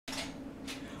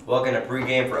Welcome to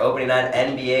pregame for opening night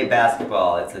NBA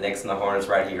basketball. It's the Knicks and the Hornets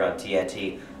right here on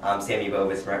TNT. I'm Sammy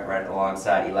Bovis right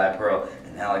alongside Eli Pearl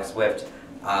and Alex Swift.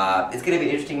 It's going to be an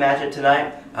interesting matchup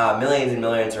tonight. Millions and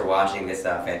millions are watching this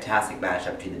fantastic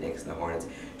matchup between the Knicks and the Hornets.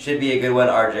 Should be a good one.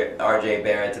 RJ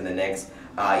Barrett and the Knicks.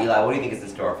 Eli, what do you think is in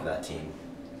store for that team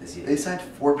this year? They signed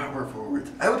 4 power forwards.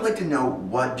 I would like to know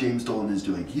what James Dolan is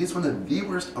doing. He is one of the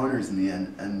worst owners in the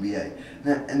NBA.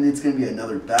 And it's going to be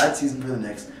another bad season for the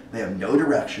Knicks. They have no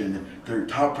direction. Their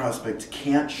top prospect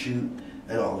can't shoot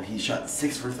at all. He shot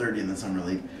 6 for 30 in the summer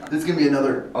league. This is going to be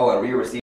another... Oh, and we received